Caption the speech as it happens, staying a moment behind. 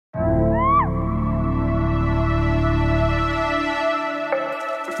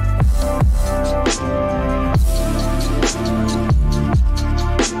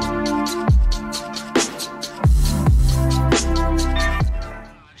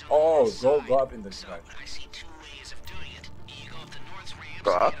Oh, go up in the garage.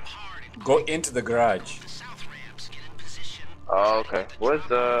 Go up? Go into the garage. Oh, okay. Where's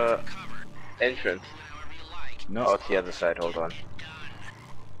the entrance? No. Oh, it's the other side. Hold on.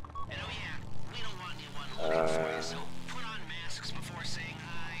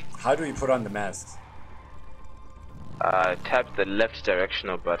 How do we put on the masks? Tap the left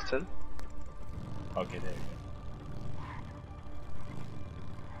directional button. Okay, there you go.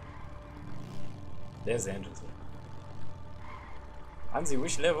 There's the entrance. Anzi,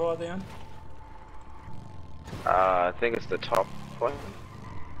 which level are they on? I think it's the top one.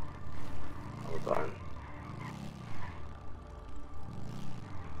 Hold on.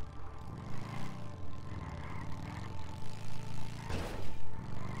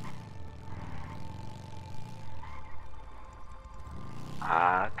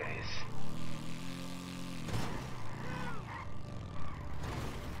 Guys.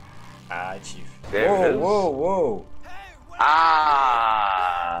 Chief. There it is. Whoa.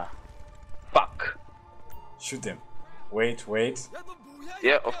 Fuck. Shoot them. Wait.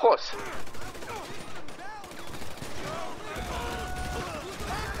 Yeah, of course.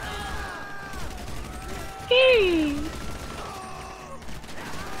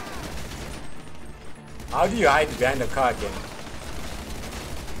 How do you hide behind the car again?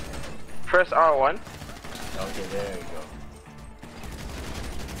 Press R1. Okay, there you go.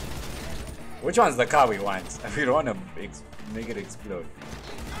 Which one's the car we want? We don't want to make it explode.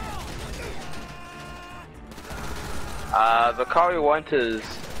 The car we want is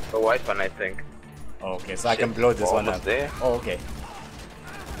the white one, I think. Okay, so I can blow this one up. There. Oh, okay.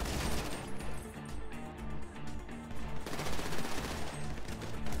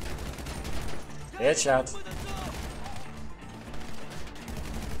 Headshot.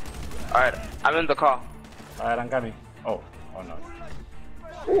 Alright, I'm in the car. Alright, I'm coming. Oh no.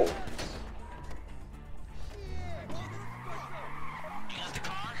 Ooh.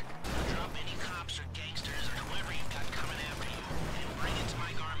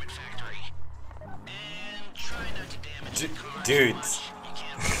 Dudes.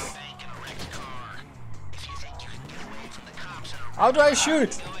 How do I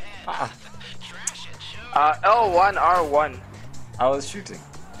shoot? L1, R1. I was shooting.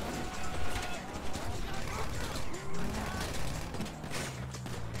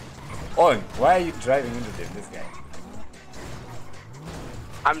 Oh, why are you driving into them, this guy?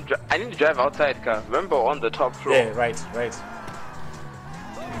 I need to drive outside car. Remember on the top floor. Yeah, right.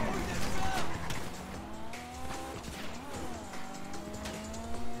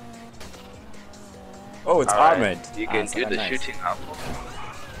 Oh, it's armored. You can do the nice. shooting up.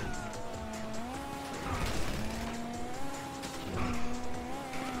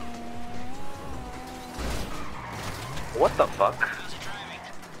 What the fuck?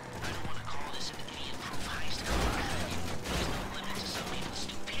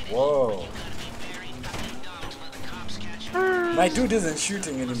 Whoa. My dude isn't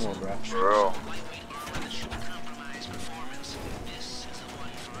shooting anymore, Bro.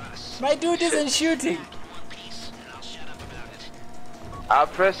 My dude isn't shooting.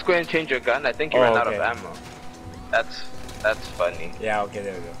 Press square and change your gun. I think you ran out of ammo. That's funny. Yeah, okay,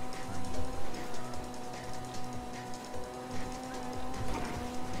 there we go.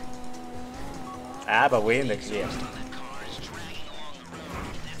 But we're in the clear.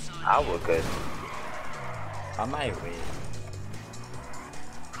 We're good. On my way.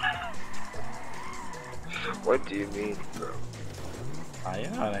 What do you mean, bro? You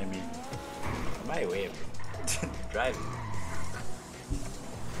know what I mean. On my way, bro. Driving.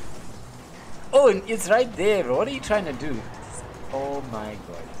 Oh, it's right there, bro. What are you trying to do? Oh my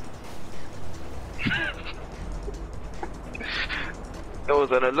god. It was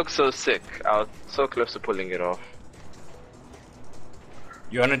gonna look so sick. I was so close to pulling it off.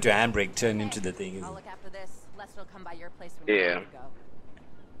 You wanted to handbrake turn into the thing, isn't I'll it? look after this. Lester will come by your place when Yeah. you go.